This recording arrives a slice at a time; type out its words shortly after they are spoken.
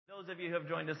those of you who have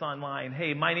joined us online.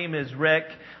 Hey, my name is Rick.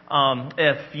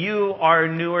 If you are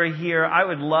newer here, I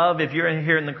would love, if you're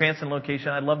here in the Cranston location,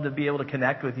 I'd love to be able to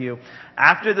connect with you.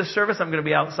 After the service, I'm going to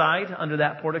be outside under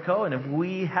that portico, and if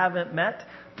we haven't met,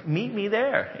 meet me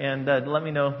there and let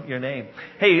me know your name.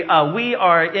 Hey, we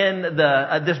are in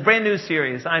this brand new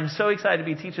series. I'm so excited to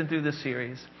be teaching through this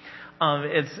series.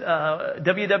 It's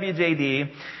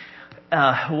WWJD.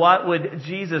 What would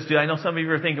Jesus do? I know some of you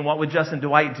are thinking, what would Justin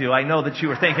Dwight do? I know that you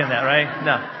were thinking that, right?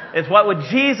 No. It's what would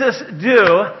Jesus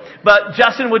do, but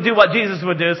Justin would do what Jesus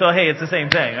would do, so hey, it's the same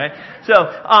thing, right? So,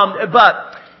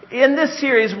 but in this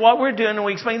series, what we're doing, and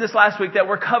we explained this last week, that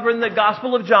we're covering the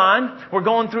Gospel of John. We're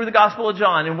going through the Gospel of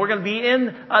John, and we're going to be in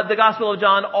the Gospel of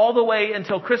John all the way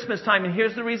until Christmas time, and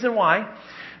here's the reason why.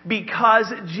 Because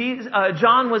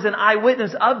John was an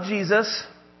eyewitness of Jesus,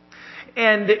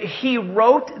 and he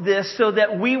wrote this so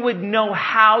that we would know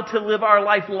how to live our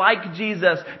life like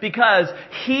Jesus, because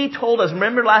he told us.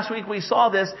 Remember last week we saw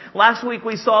this. Last week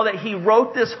we saw that he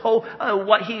wrote this whole,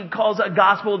 what he calls a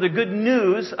gospel, the good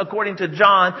news, according to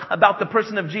John, about the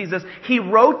person of Jesus. He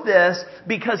wrote this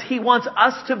because he wants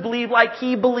us to believe like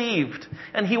he believed.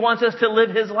 And he wants us to live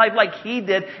his life like he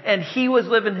did. And he was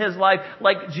living his life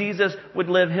like Jesus would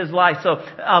live his life. So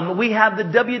we have the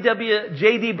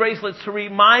WWJD bracelets to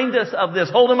remind us of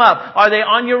this. Hold them up. Are they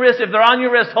on your wrist? If they're on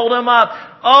your wrist, hold them up.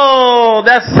 Oh,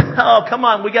 come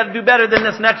on. We got to do better than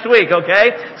this next week,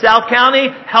 okay? South County,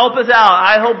 help us out.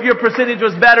 I hope your percentage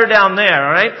was better down there,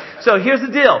 alright? So here's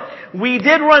the deal. We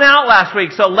did run out last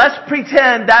week, so let's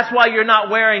pretend that's why you're not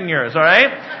wearing yours,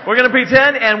 alright? We're going to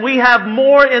pretend, and we have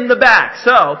more in the back.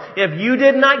 So, if you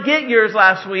did not get yours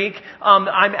last week, I'm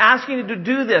asking you to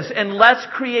do this, and let's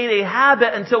create a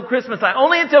habit until Christmas time.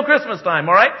 Only until Christmas time,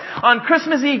 alright? On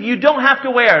Christmas Eve, you don't have to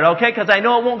wear it, okay? Because I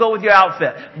know it won't go with your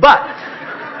outfit. But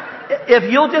if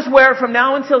you'll just wear it from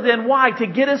now until then, why? To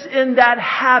get us in that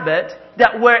habit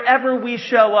that wherever we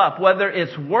show up, whether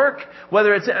it's work,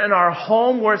 whether it's in our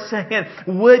home, we're saying,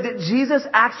 would Jesus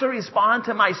actually respond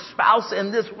to my spouse in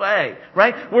this way?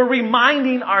 Right? We're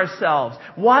reminding ourselves,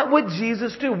 what would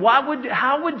Jesus do?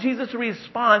 How would Jesus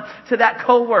respond to that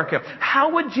coworker?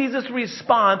 How would Jesus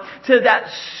respond to that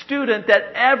student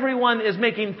that everyone is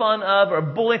making fun of or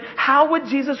bullying? How would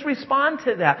Jesus respond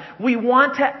to that? We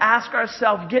want to ask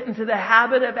ourselves, get into the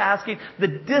habit of asking, the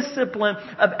discipline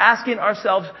of asking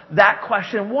ourselves that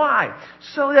question. Why?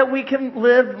 So that we can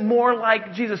live more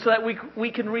like Jesus, so that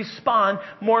we can respond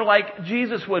more like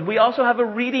Jesus would. We also have a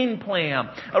reading plan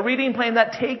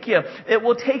that it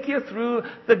will take you through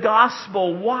the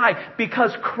gospel. Why?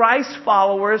 Because Christ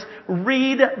followers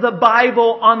read the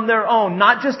Bible on their own,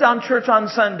 not just on church on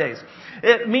Sundays.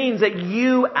 It means that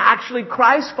you actually,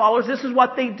 Christ followers, this is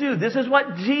what they do. This is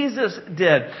what Jesus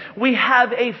did. We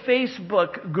have a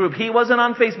Facebook group. He wasn't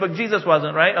on Facebook. Jesus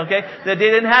wasn't, right? Okay? They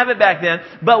didn't have it back then.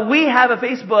 But we have a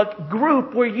Facebook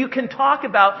group where you can talk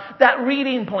about that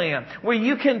reading plan, where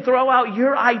you can throw out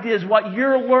your ideas, what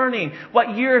you're learning,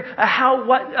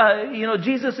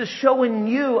 Jesus is showing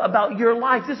you about your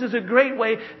life. This is a great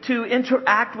way to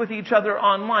interact with each other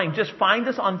online. Just find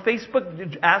us on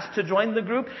Facebook, ask to join the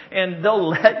group, and they'll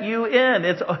let you in.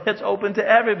 It's open to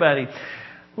everybody.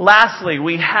 Lastly,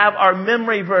 we have our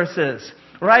memory verses.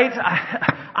 Right?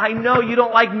 I know you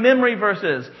don't like memory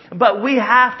verses, but we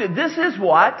have to. This is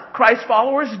what Christ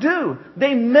followers do.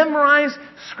 They memorize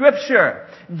Scripture.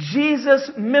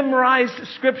 Jesus memorized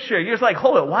Scripture. You're just like,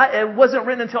 hold it, what? It wasn't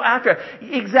written until after.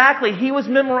 Exactly. He was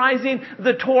memorizing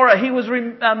the Torah. He was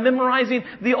memorizing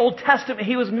the Old Testament.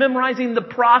 He was memorizing the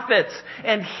prophets.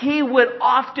 And he would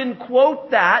often quote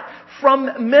that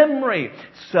from memory.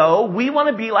 So we want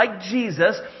to be like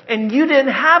Jesus, and you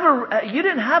didn't have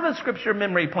a Scripture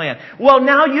memory plan. Well,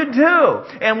 now you do.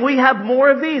 And we have more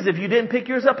of these. If you didn't pick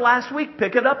yours up last week,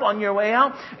 pick it up on your way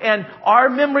out. And our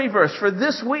memory verse for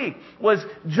this week was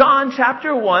John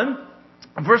chapter 1,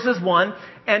 verses 1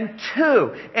 and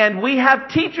 2. And we have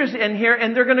teachers in here,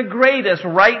 and they're going to grade us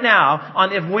right now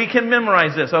on if we can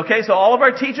memorize this. Okay, so all of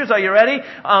our teachers, are you ready?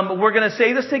 We're going to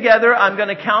say this together. I'm going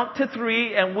to count to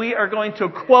 3, and we are going to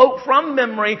quote from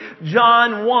memory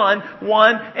John 1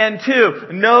 and 2.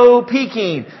 No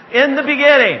peeking. In the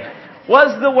beginning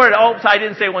was the Word. Oh, so I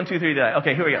didn't say 1, 2, 3, did I?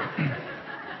 Okay, here we go.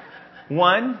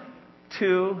 1,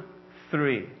 2,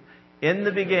 3. In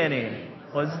the beginning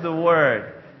was the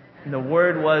Word, and the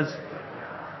Word was,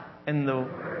 and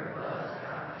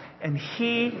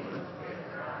He.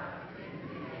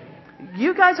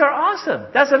 You guys are awesome.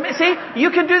 That's amazing. See,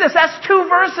 you can do this. That's 2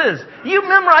 verses. You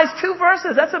memorized 2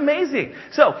 verses. That's amazing.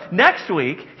 So next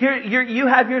week, here you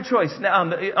have your choice. Now,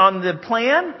 on the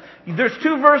plan, there's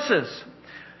 2 verses.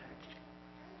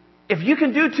 If you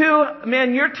can do 2,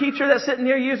 man, your teacher that's sitting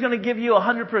near you is going to give you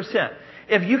 100%.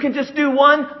 If you can just do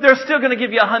 1, they're still going to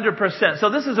give you 100%. So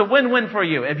this is a win-win for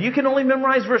you. If you can only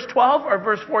memorize verse 12 or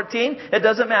verse 14, it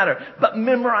doesn't matter. But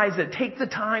memorize it. Take the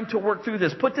time to work through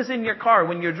this. Put this in your car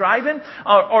when you're driving.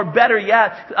 Or better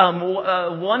yet,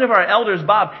 one of our elders,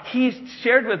 Bob, he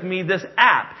shared with me this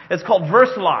app. It's called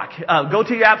VerseLock. Go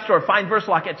to your app store, find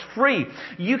VerseLock. It's free.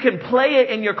 You can play it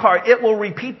in your car. It will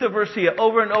repeat the verse to you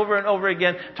over and over and over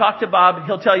again. Talk to Bob.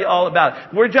 He'll tell you all about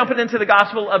it. We're jumping into the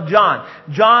Gospel of John.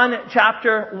 John chapter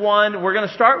 1. We're going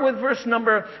to start with verse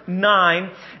number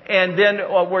 9. And then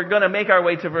we're going to make our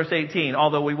way to verse 18.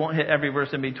 Although we won't hit every verse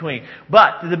in between.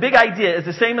 But the big idea is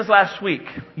the same as last week.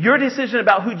 Your decision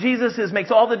about who Jesus is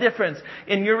makes all the difference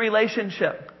in your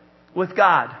relationship with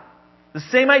God. The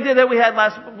same idea that we had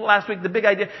last week, the big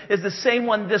idea, is the same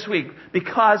one this week.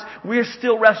 Because we're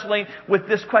still wrestling with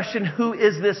this question, who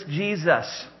is this Jesus?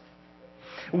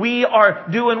 We are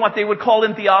doing what they would call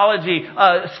in theology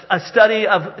a study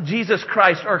of Jesus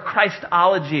Christ or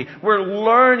Christology. We're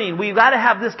learning. We've got to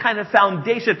have this kind of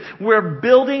foundation. We're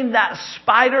building that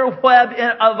spider web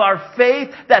of our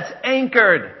faith that's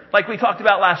anchored, like we talked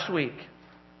about last week.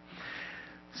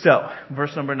 So,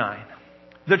 verse number 9.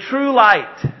 The true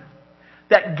light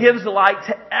that gives light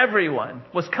to everyone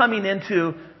was coming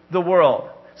into the world.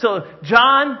 So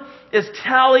John is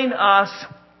telling us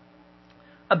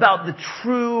about the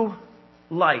true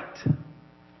light.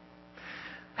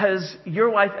 Has your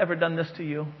wife ever done this to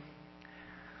you?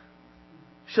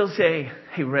 She'll say,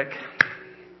 hey Rick,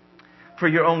 for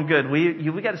your own good,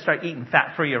 we got to start eating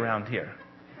fat-free around here.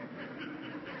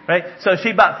 Right? So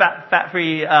she bought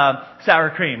fat-free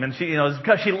sour cream, and she,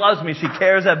 because she loves me, she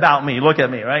cares about me. Look at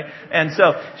me, right? And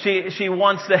so she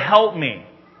wants to help me.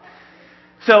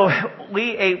 So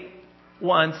we ate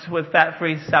once with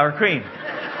fat-free sour cream.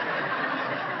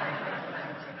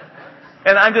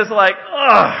 And I'm just like,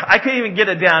 ugh, I couldn't even get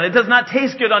it down. It does not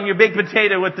taste good on your baked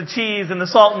potato with the cheese and the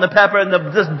salt and the pepper and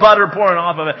this butter pouring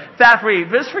off of it. Fat-free,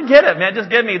 just forget it, man.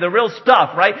 Just give me the real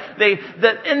stuff, right?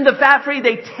 In the fat-free,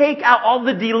 they take out all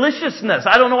the deliciousness.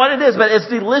 I don't know what it is, but it's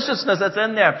deliciousness that's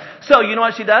in there. So, you know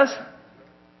what she does?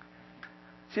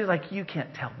 She's like, you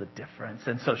can't tell the difference.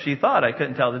 And so she thought I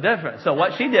couldn't tell the difference. So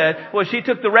what she did was she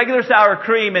took the regular sour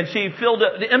cream and she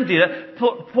emptied it,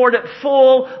 poured it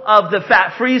full of the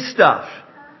fat-free stuff.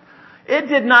 It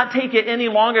did not take it any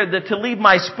longer to leave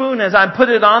my spoon as I put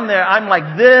it on there. I'm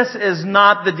like, this is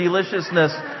not the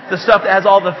deliciousness, the stuff that has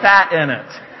all the fat in it.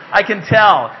 I can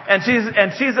tell. And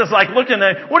she's just like looking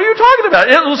at, what are you talking about?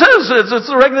 It's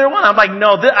the regular one. I'm like,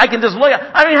 no, I can just look at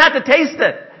it. I don't even have to taste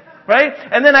it. Right?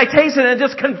 And then I tasted it and it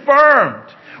just confirmed.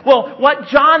 Well, what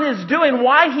John is doing,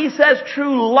 why he says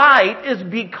true light, is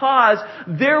because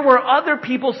there were other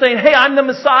people saying, hey, I'm the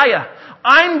Messiah.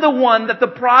 I'm the one that the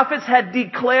prophets had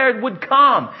declared would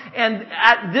come. And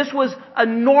this was a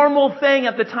normal thing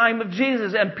at the time of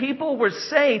Jesus. And people were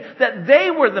saying that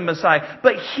they were the Messiah.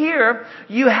 But here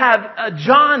you have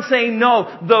John saying,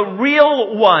 no, the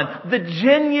real one, the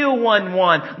genuine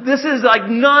one. This is like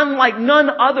none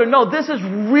other. No, this is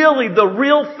really the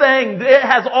real thing. It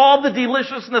has all the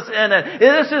deliciousness in it.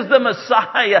 This is the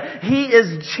Messiah. He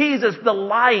is Jesus, the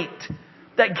light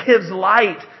that gives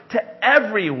light to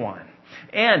everyone.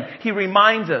 And he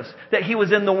reminds us that he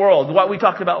was in the world. What we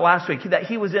talked about last week, that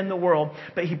he was in the world,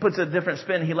 but he puts a different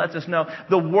spin. He lets us know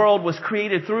the world was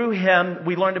created through him.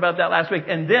 We learned about that last week.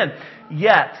 And then,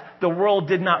 yet, the world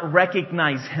did not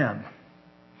recognize him.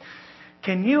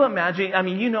 Can you imagine? I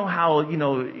mean, you know how,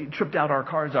 tripped out our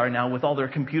cars are now with all their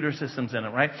computer systems in it,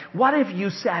 right? What if you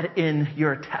sat in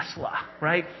your Tesla,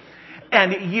 right?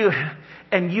 And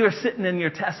you're sitting in your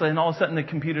Tesla and all of a sudden the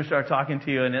computer starts talking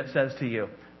to you and it says to you,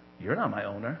 you're not my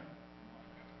owner.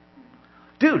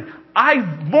 Dude, I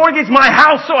mortgaged my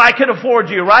house so I could afford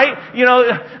you, right? You're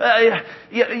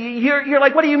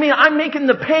like, what do you mean? I'm making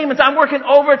the payments. I'm working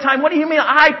overtime. What do you mean?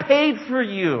 I paid for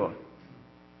you.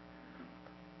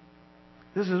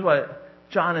 This is what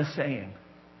John is saying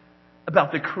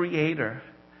about the creator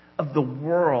of the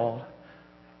world.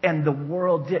 And the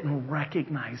world didn't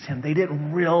recognize him. They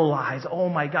didn't realize, oh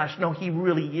my gosh, no, he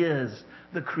really is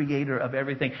the creator of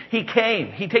everything. He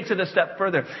came. He takes it a step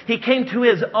further. He came to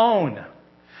his own,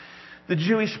 the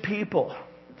Jewish people.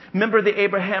 Remember the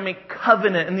Abrahamic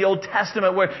covenant in the Old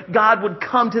Testament where God would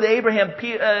come to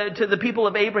the people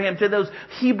of Abraham, to those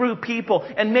Hebrew people,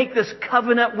 and make this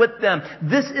covenant with them.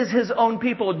 This is his own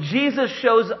people. Jesus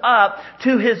shows up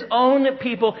to his own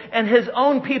people, and his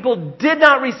own people did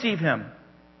not receive him.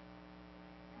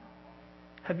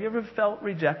 Have you ever felt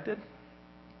rejected?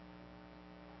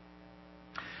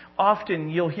 Often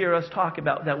you'll hear us talk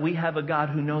about that we have a God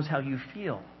who knows how you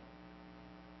feel.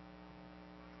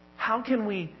 how can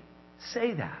we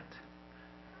say that?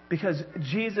 Because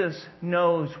Jesus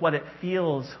knows what it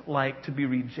feels like to be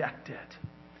rejected.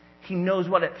 He knows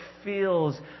what it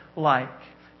feels like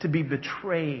to be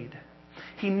betrayed.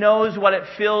 He knows what it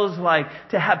feels like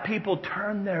to have people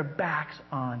turn their backs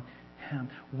on Him.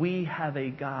 We have a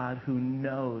God who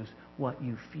knows what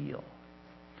you feel.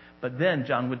 But then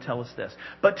John would tell us this.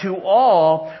 But to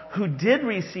all who did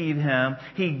receive Him,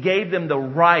 He gave them the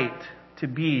right to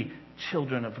be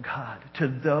children of God. To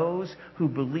those who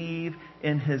believe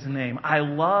in His name. I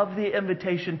love the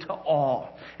invitation to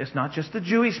all. It's not just the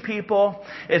Jewish people.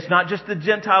 It's not just the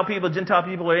Gentile people. Gentile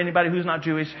people are anybody who's not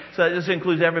Jewish. So this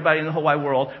includes everybody in the whole wide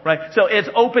world, right? So it's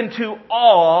open to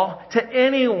all, to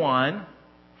anyone.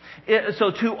 So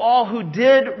to all who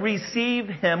did receive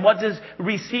Him, what does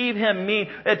receive Him mean?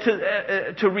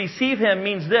 To receive Him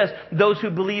means this: those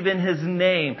who believe in His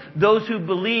name, those who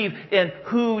believe in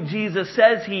who Jesus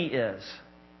says He is.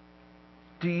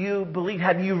 Do you believe?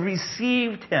 Have you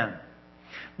received Him?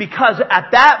 Because at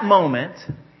that moment,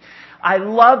 I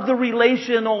love the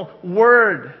relational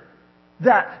word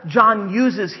that John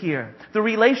uses here. The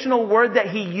relational word that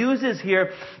he uses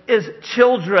here is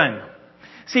children.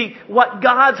 See, what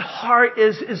God's heart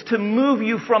is to move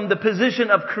you from the position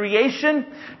of creation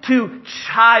to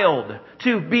child,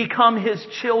 to become His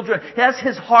children. That's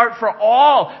His heart for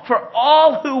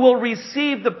all who will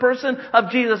receive the person of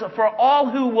Jesus, for all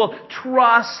who will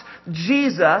trust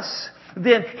Jesus.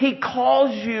 Then He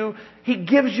calls you, He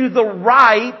gives you the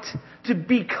right to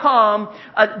become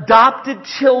adopted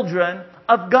children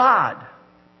of God.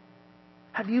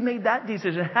 Have you made that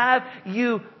decision? Have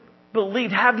you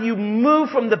believed? Have you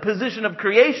moved from the position of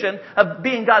creation, of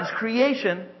being God's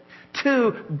creation,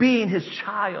 to being His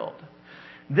child?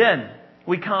 Then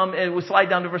we come and we slide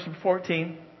down to verse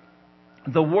 14.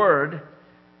 The Word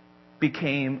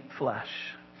became flesh.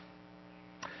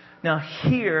 Now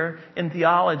here in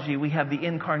theology we have the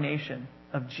incarnation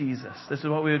of Jesus. This is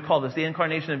what we would call this, the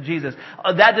incarnation of Jesus.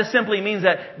 That just simply means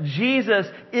that Jesus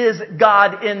is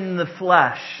God in the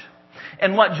flesh.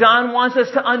 And what John wants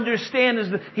us to understand is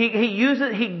that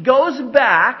he goes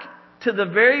back to the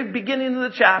very beginning of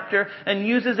the chapter and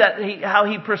uses how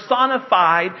he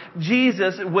personified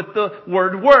Jesus with the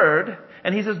word.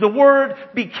 And he says the Word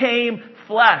became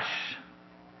flesh.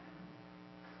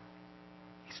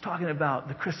 He's talking about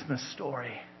the Christmas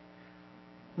story.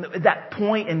 That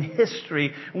point in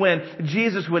history when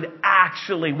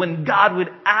God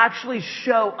would actually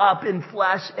show up in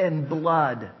flesh and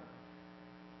blood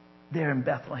there in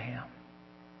Bethlehem.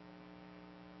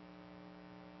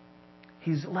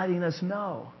 He's letting us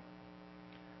know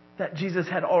that Jesus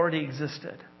had already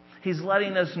existed. He's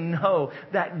letting us know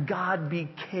that God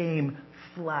became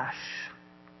flesh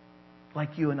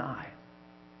like you and I.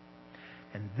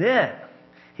 And then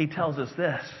he tells us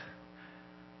this: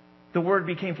 the Word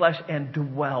became flesh and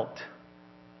dwelt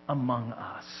among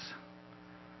us.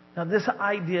 Now this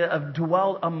idea of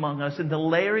dwell among us and the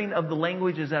layering of the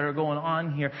languages that are going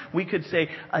on here, we could say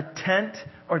a tent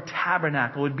or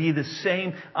tabernacle would be the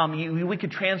same. We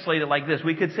could translate it like this.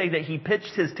 We could say that He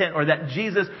pitched His tent, or that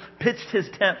Jesus pitched His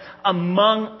tent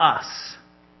among us.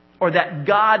 Or that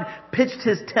God pitched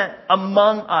His tent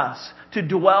among us to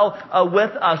dwell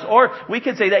with us. Or we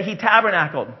could say that He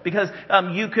tabernacled, because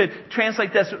you could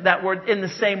translate that word in the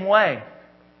same way.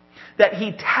 That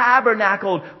He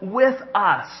tabernacled with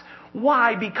us.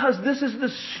 Why? Because this is the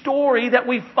story that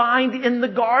we find in the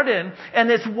garden. And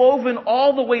it's woven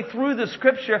all the way through the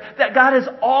Scripture that God has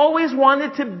always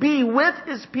wanted to be with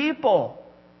His people.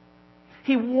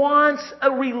 He wants a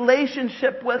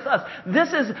relationship with us.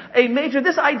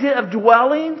 This idea of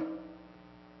dwelling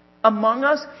among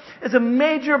us is a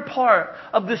major part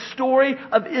of the story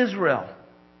of Israel.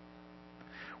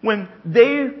 When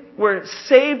they were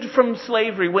saved from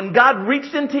slavery, when God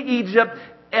reached into Egypt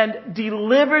and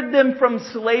delivered them from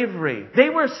slavery. They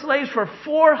were slaves for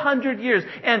 400 years.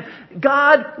 And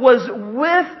God was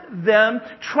with them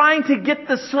trying to get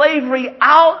the slavery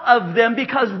out of them,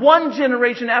 because one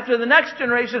generation after the next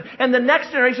generation and the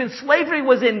next generation, slavery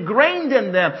was ingrained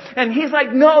in them. And He's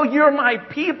like, no, you're my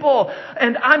people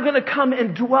and I'm going to come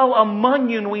and dwell among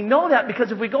you. And we know that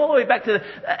because if we go all the way back to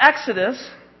Exodus,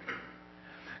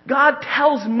 God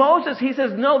tells Moses, He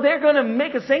says, no, they're going to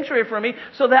make a sanctuary for me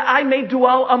so that I may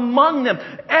dwell among them.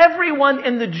 Everyone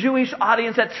in the Jewish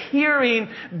audience that's hearing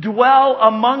dwell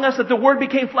among us, that the Word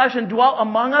became flesh and dwelt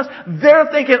among us, they're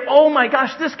thinking, oh my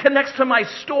gosh, this connects to my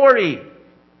story.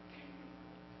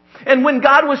 And when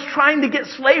God was trying to get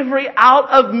slavery out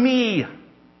of me,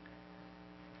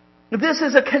 this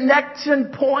is a connection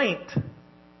point.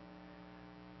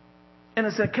 And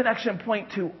it's a connection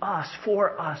point to us,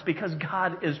 for us, because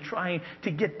God is trying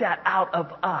to get that out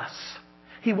of us.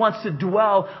 He wants to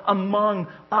dwell among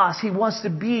us. He wants to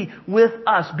be with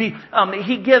us.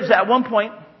 He gives at one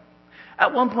point,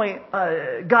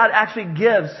 God actually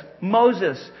gives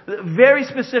Moses very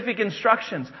specific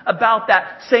instructions about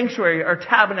that sanctuary or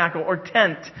tabernacle or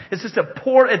tent. It's just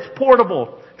it's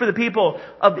portable for the people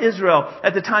of Israel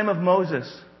at the time of Moses.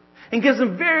 And gives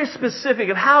them very specific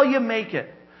of how you make it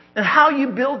and how you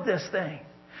build this thing.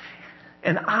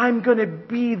 And I'm going to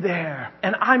be there.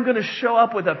 And I'm going to show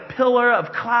up with a pillar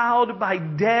of cloud by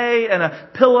day and a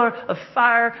pillar of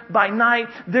fire by night.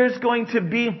 There's going to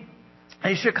be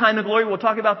a Shekinah glory. We'll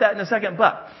talk about that in a second.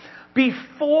 But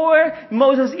before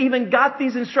Moses even got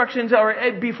these instructions, or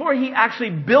before he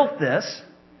actually built this,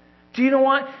 do you know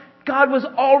what? God was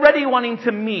already wanting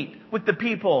to meet with the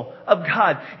people of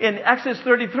God. In Exodus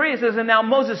 33, it says, and now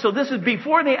Moses, so this is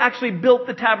before they actually built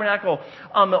the tabernacle,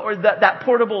 or that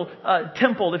portable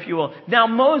temple, if you will. Now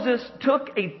Moses took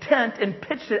a tent and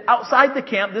pitched it outside the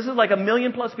camp. This is like 1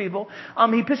 million plus people.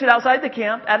 He pitched it outside the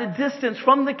camp at a distance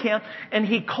from the camp, and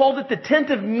he called it the tent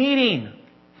of meeting.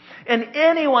 And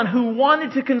anyone who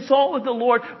wanted to consult with the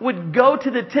Lord would go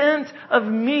to the tent of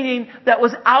meeting that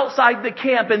was outside the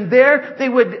camp. And there they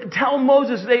would tell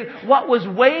Moses what was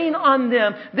weighing on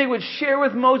them. They would share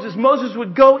with Moses. Moses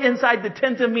would go inside the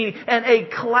tent of meeting, and a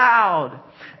cloud,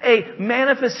 a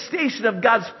manifestation of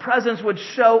God's presence would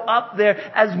show up there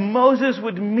as Moses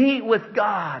would meet with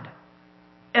God.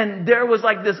 And there was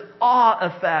like this awe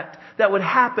effect that would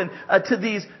happen to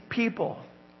these people.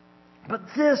 But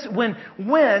this,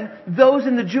 when those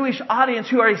in the Jewish audience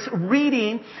who are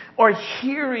reading or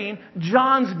hearing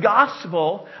John's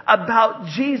gospel about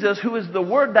Jesus, who is the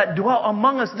Word that dwelt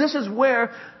among us, this is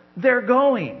where they're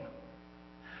going.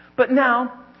 But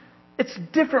now, it's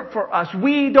different for us.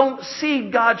 We don't see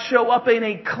God show up in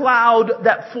a cloud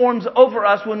that forms over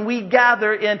us when we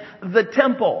gather in the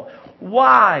temple.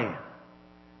 Why?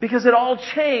 Because it all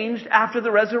changed after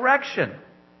the resurrection.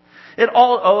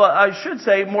 I should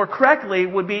say more correctly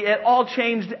would be it all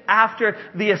changed after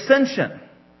the ascension.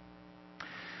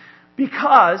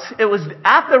 Because it was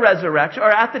at the resurrection, or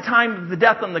at the time of the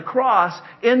death on the cross,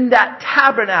 in that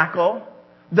tabernacle,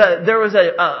 there was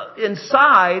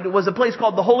inside was a place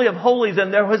called the Holy of Holies,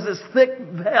 and there was this thick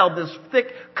veil, this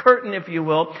thick curtain, if you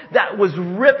will, that was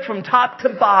ripped from top to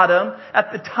bottom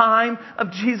at the time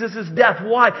of Jesus' death.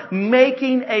 Why?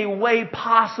 Making a way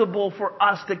possible for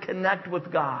us to connect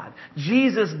with God.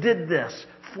 Jesus did this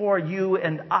for you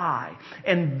and I.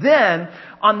 And then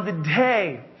on the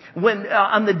day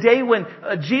when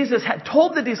Jesus had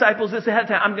told the disciples this ahead of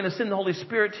time, I'm going to send the Holy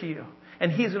Spirit to you.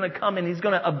 And He's going to come and He's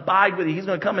going to abide with you. He's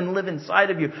going to come and live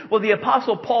inside of you. Well, the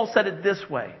Apostle Paul said it this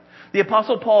way. The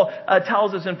Apostle Paul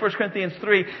tells us in 1 Corinthians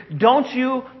 3, don't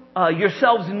you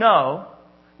yourselves know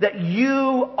that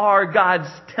you are God's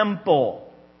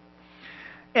temple,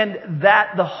 and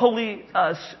that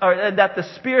that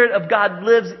the Spirit of God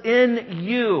lives in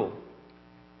you?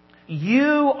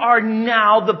 You are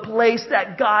now the place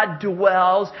that God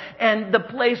dwells, and the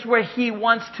place where He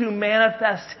wants to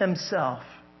manifest Himself.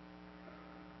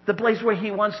 The place where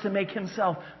He wants to make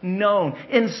Himself known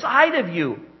inside of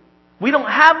you. We don't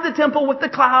have the temple with the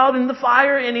cloud and the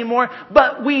fire anymore,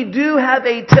 but we do have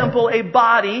a temple, a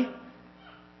body.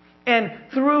 And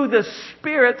through the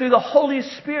Spirit, through the Holy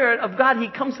Spirit of God, He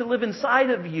comes to live inside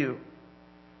of you.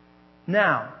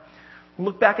 Now,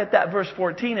 look back at that verse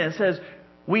 14, and it says,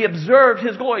 we observed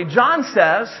His glory. John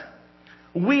says,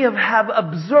 we have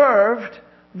observed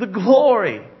the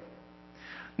glory.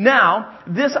 Now,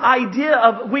 this idea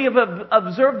of we have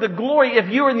observed the glory, if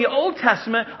you were in the Old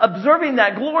Testament, observing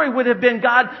that glory would have been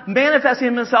God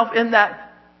manifesting Himself in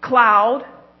that cloud,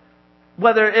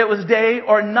 whether it was day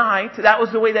or night. That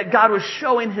was the way that God was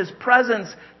showing His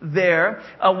presence there.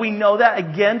 We know that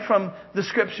again from the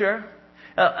Scripture.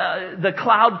 The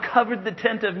cloud covered the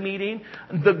tent of meeting.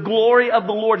 The glory of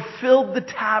the Lord filled the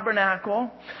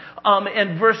tabernacle.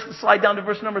 And slide down to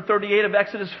verse number 38 of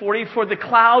Exodus 40. For the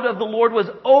cloud of the Lord was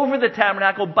over the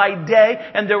tabernacle by day,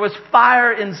 and there was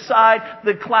fire inside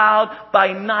the cloud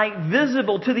by night,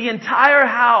 visible to the entire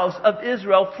house of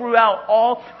Israel throughout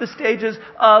all the stages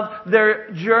of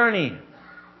their journey.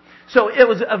 So it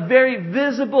was a very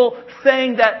visible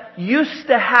thing that used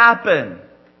to happen.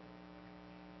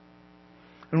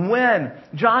 And when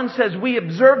John says we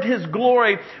observed His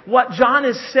glory, what John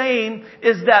is saying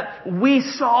is that we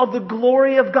saw the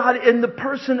glory of God in the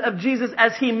person of Jesus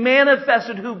as He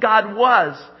manifested who God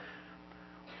was.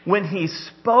 when he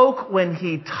spoke, when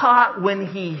he taught, when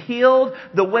he healed,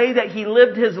 the way that he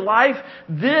lived his life,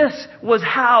 this was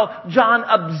how John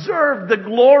observed the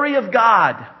glory of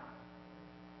God.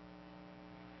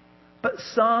 But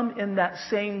some in that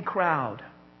same crowd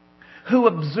who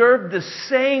observed the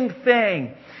same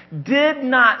thing did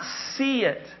not see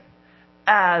it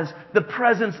as the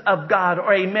presence of God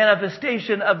or a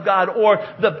manifestation of God or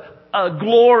the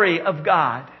glory of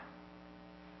God.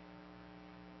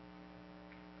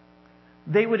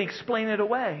 They would explain it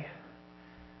away.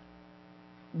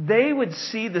 They would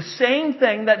see the same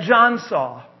thing that John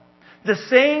saw, the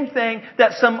same thing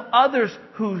that some others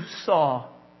who saw,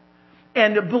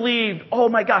 and believed, oh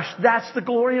my gosh, that's the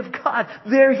glory of God.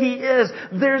 There He is.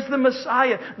 There's the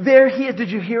Messiah. There He is. Did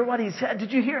you hear what He said?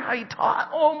 Did you hear how He taught?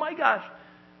 Oh my gosh.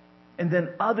 And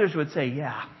then others would say,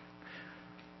 yeah,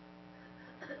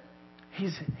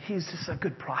 he's just a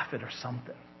good prophet or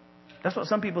something. That's what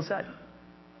some people said.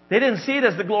 They didn't see it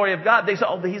as the glory of God. They said,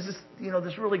 oh, he's just,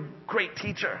 this really great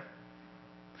teacher.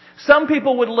 Some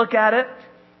people would look at it.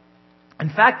 In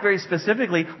fact, very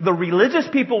specifically, the religious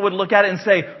people would look at it and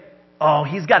say, oh,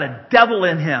 he's got a devil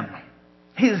in him.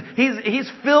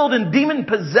 He's filled and demon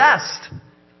possessed.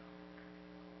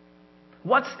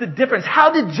 What's the difference?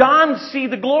 How did John see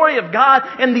the glory of God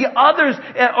and the others,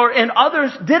 and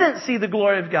others didn't see the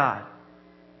glory of God?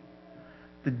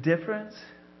 The difference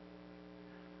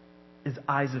is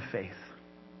eyes of faith.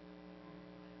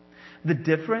 The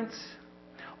difference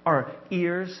are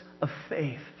ears of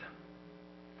faith.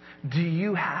 Do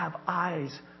you have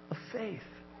eyes of faith?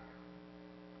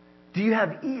 Do you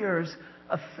have ears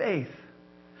of faith?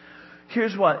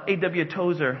 Here's what A.W.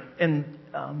 Tozer in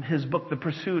his book, The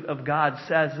Pursuit of God,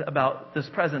 says about this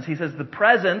presence. He says the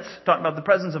presence, talking about the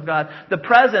presence of God, the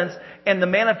presence and the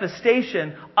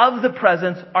manifestation of the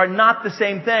presence are not the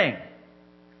same thing.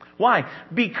 Why?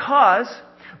 Because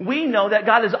we know that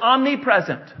God is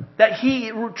omnipresent, that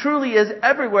He truly is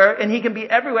everywhere, and He can be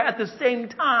everywhere at the same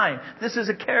time. This is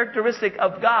a characteristic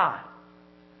of God.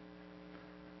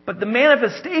 But the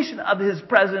manifestation of His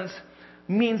presence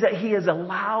means that He has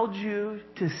allowed you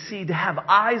to see, to have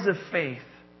eyes of faith,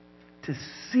 to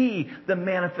see the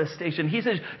manifestation. He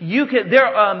says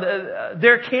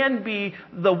there can be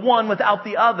the one without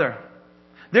the other.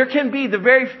 There can be the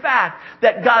very fact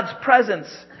that God's presence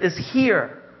is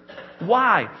here.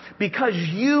 Why? Because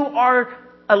you are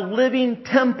a living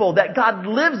temple that God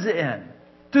lives in.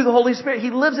 Through the Holy Spirit. He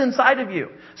lives inside of you.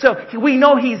 So we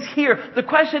know He's here. The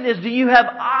question is, do you have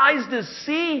eyes to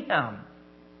see Him?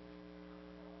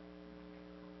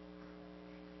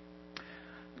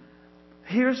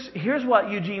 Here's what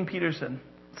Eugene Peterson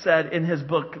said in his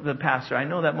book, The Pastor. I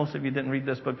know that most of you didn't read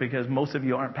this book because most of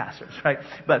you aren't pastors, right?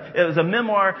 But it was a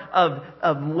memoir of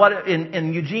what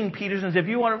in Eugene Peterson's. If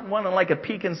you want like a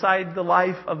peek inside the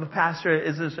life of a pastor,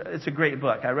 it's a great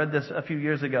book. I read this a few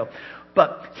years ago.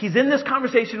 But he's in this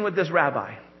conversation with this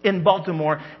rabbi in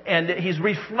Baltimore, and he's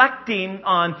reflecting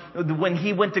on when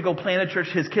he went to go plant a church.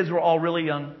 His kids were all really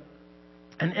young.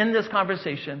 And in this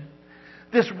conversation,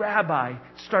 this rabbi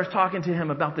starts talking to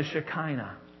him about the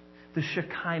Shekinah. The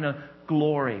Shekinah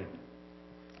glory.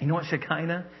 You know what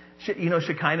Shekinah?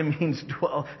 Shekinah means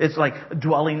dwell. It's like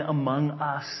dwelling among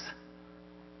us.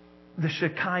 The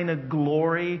Shekinah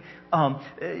glory.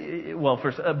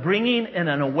 First, bringing in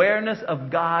an awareness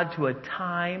of God to a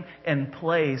time and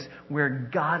place where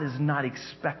God is not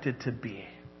expected to be.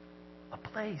 A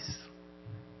place.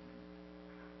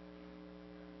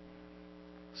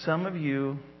 Some of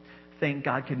you think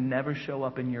God could never show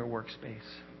up in your workspace.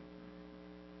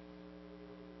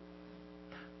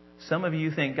 Some of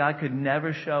you think God could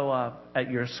never show up at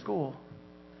your school.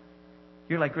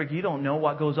 You're like, Rick, you don't know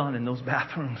what goes on in those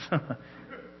bathrooms.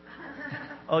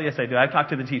 Oh, yes, I do. I've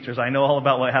talked to the teachers. I know all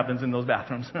about what happens in those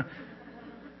bathrooms.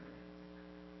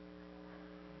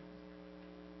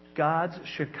 God's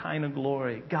Shekinah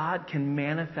glory. God can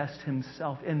manifest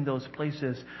Himself in those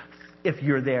places if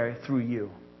you're there through you.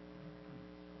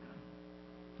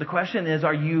 The question is,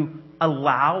 are you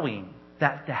allowing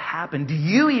that to happen? Do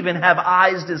you even have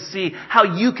eyes to see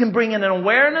how you can bring in an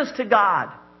awareness to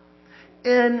God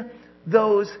in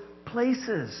those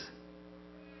places?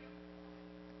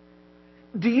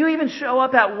 Do you even show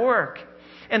up at work?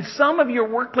 And some of your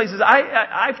workplaces,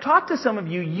 I've talked to some of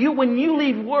you, when you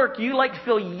leave work, you like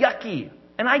feel yucky.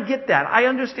 And I get that. I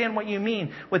understand what you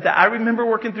mean with that. I remember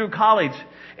working through college,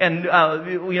 and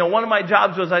one of my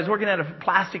jobs was I was working at a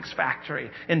plastics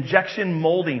factory, injection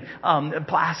molding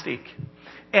plastic.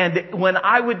 And when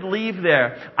I would leave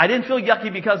there, I didn't feel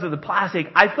yucky because of the plastic.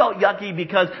 I felt yucky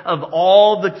because of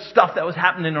all the stuff that was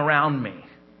happening around me.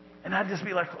 And I'd just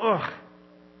be like, ugh.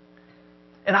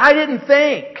 And I didn't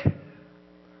think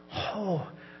oh,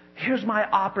 here's my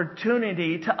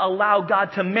opportunity to allow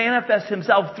God to manifest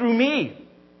Himself through me.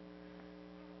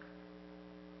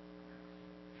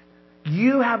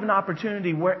 You have an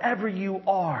opportunity wherever you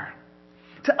are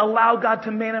to allow God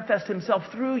to manifest Himself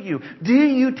through you. Do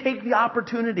you take the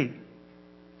opportunity?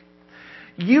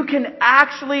 You can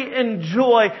actually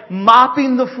enjoy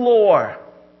mopping the floor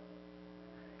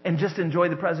and just enjoy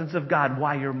the presence of God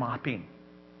while you're mopping.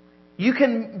 You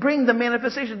can bring the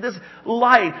manifestation, this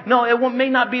light. No, may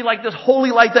not be like this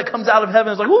holy light that comes out of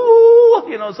heaven. It's like,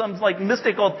 ooh, some like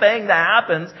mystical thing that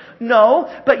happens. No,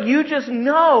 but you just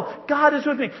know God is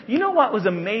with me. You know what was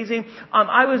amazing?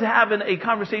 I was having a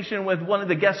conversation with one of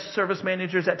the guest service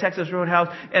managers at Texas Roadhouse,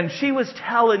 and she was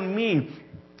telling me,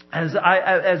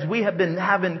 as we have been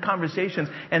having conversations,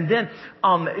 and then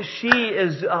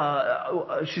she's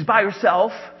by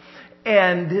herself.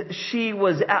 And she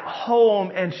was at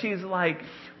home, and she's like,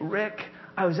 Rick,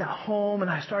 I was at home and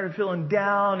I started feeling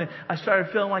down, and I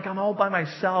started feeling like I'm all by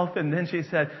myself. And then she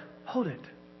said, hold it.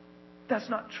 That's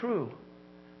not true.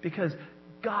 Because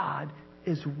God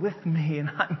is with me.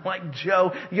 And I'm like,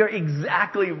 Joe, you're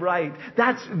exactly right.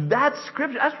 That's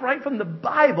scripture. That's right from the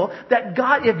Bible, that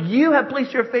God, if you have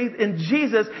placed your faith in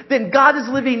Jesus, then God is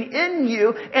living in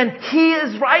you and He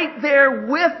is right there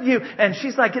with you. And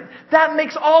she's like, that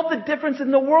makes all the difference in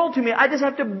the world to me. I just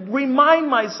have to remind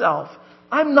myself,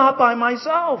 I'm not by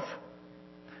myself.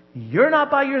 You're not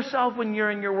by yourself when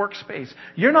you're in your workspace.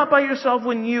 You're not by yourself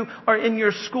when you are in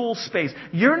your school space.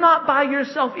 You're not by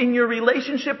yourself in your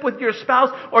relationship with your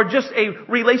spouse or just a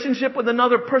relationship with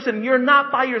another person. You're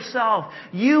not by yourself.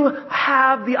 You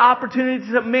have the opportunity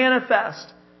to manifest,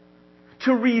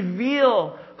 to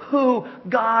reveal who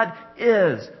God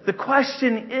is. The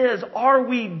question is, are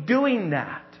we doing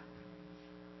that?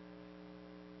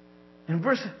 In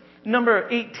verse number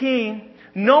 18,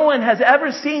 no one has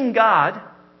ever seen God,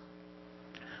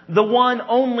 the one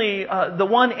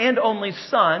and only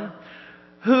Son,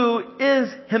 who is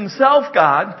Himself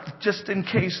God. Just in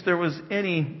case there was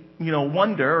any,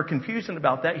 wonder or confusion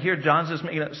about that, here John's just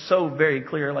making it so very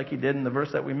clear, like he did in the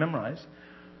verse that we memorized.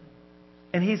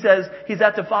 And he says He's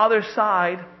at the Father's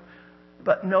side,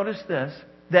 but notice this,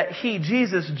 that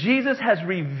Jesus has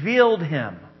revealed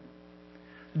Him.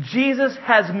 Jesus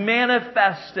has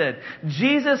manifested.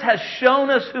 Jesus has shown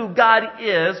us who God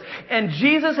is. And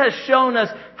Jesus has shown us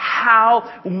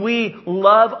how we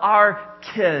love our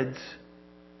kids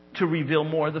to reveal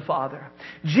more of the Father.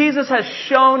 Jesus has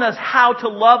shown us how to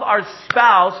love our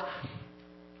spouse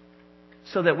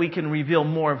so that we can reveal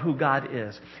more of who God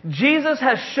is. Jesus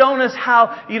has shown us how,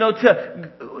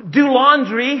 to do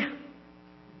laundry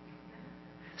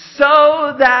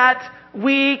so that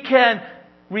we can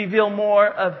reveal more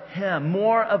of Him,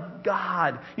 more of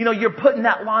God. You're putting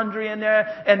that laundry in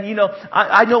there, and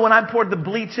I know when I poured the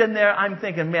bleach in there, I'm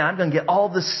thinking, man, I'm going to get all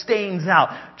the stains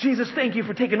out. Jesus, thank you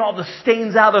for taking all the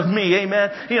stains out of me.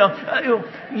 Amen.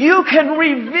 You can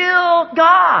reveal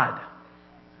God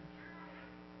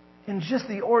in just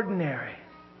the ordinary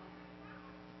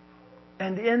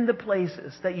and in the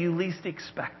places that you least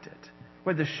expect it,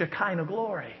 where the Shekinah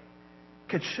glory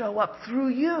could show up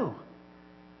through you.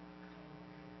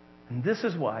 And this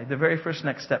is why the very first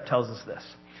next step tells us this.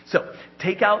 So,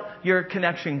 take out your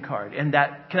connection card. And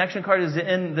that connection card is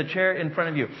in the chair in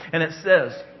front of you. And it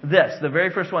says this, the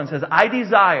very first one says, I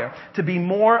desire to be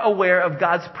more aware of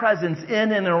God's presence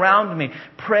in and around me.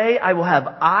 Pray I will have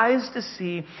eyes to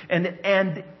see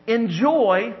and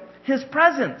enjoy His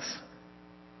presence.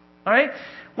 All right?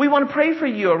 We want to pray for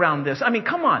you around this. I mean,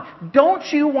 come on. Don't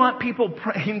you want people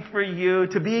praying for you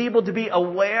to be able to be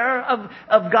aware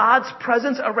of God's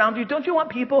presence around you? Don't you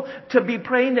want people to be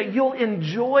praying that you'll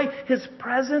enjoy His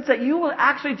presence? That you will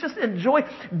actually just enjoy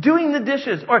doing the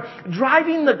dishes or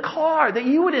driving the car? That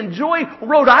you would enjoy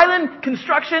Rhode Island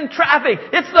construction traffic?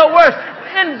 It's the worst.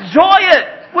 Enjoy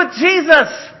it with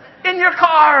Jesus in your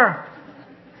car.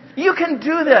 You can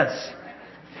do this.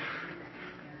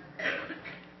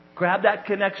 Grab that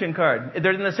connection card.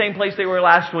 They're in the same place they were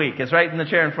last week. It's right in the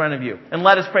chair in front of you. And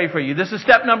let us pray for you. This is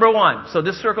step number 1. So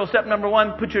this circle, step number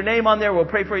 1, put your name on there. We'll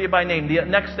pray for you by name. The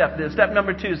next step, step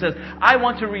number 2 says, I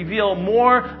want to reveal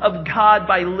more of God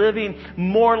by living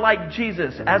more like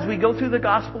Jesus. As we go through the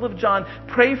Gospel of John,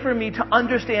 pray for me to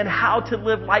understand how to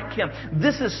live like Him.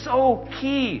 This is so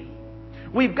key.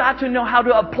 We've got to know how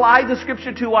to apply the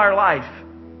Scripture to our life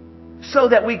so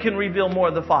that we can reveal more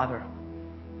of the Father.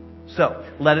 So,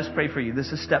 let us pray for you.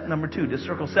 This is step number 2. Just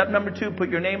circle step number 2, put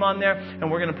your name on there,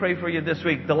 and we're going to pray for you this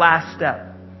week. The last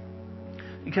step.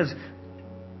 Because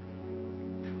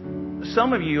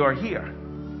some of you are here.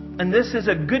 And this is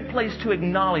a good place to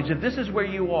acknowledge that this is where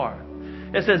you are.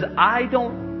 It says, I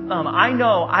don't I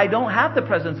know I don't have the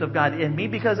presence of God in me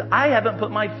because I haven't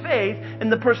put my faith in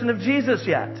the person of Jesus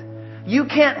yet. You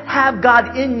can't have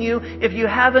God in you if you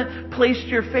haven't placed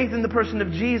your faith in the person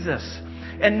of Jesus.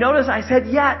 And notice I said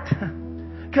yet.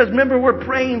 Because remember, we're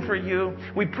praying for you.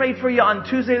 We prayed for you on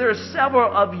Tuesday. There are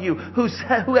several of you who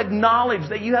acknowledge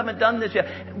that you haven't done this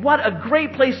yet. What a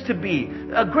great place to be.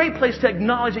 A great place to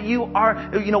acknowledge that you are,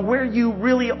 where you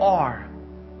really are.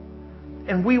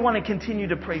 And we want to continue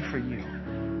to pray for you.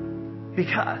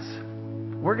 Because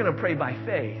we're going to pray by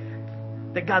faith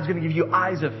that God's going to give you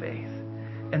eyes of faith.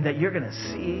 And that you're going to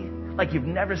see like you've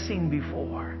never seen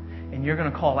before. And you're going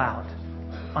to call out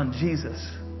on Jesus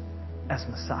as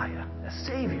Messiah, as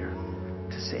Savior,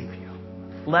 to save you.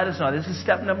 Let us know. This is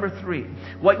step number 3.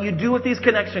 What you do with these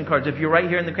connection cards. If you're right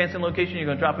here in the Cranston location, you're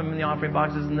going to drop them in the offering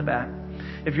boxes in the back.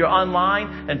 If you're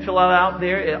online and fill it out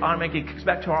there, it automatically kicks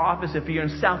back to our office. If you're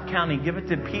in South County, give it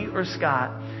to Pete or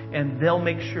Scott, and they'll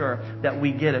make sure that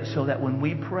we get it so that when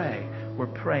we pray, we're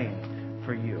praying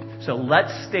for you. So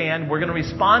let's stand. We're going to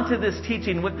respond to this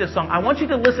teaching with this song. I want you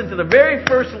to listen to the very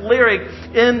first lyric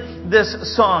in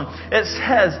this song. It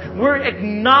says, we're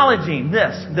acknowledging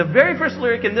this. The very first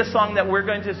lyric in this song that we're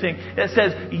going to sing, it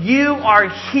says, you are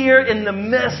here in the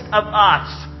midst of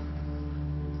us.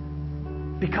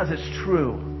 Because it's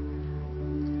true.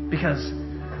 Because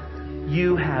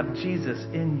you have Jesus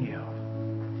in you.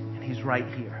 And He's right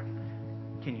here.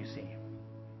 Can you see?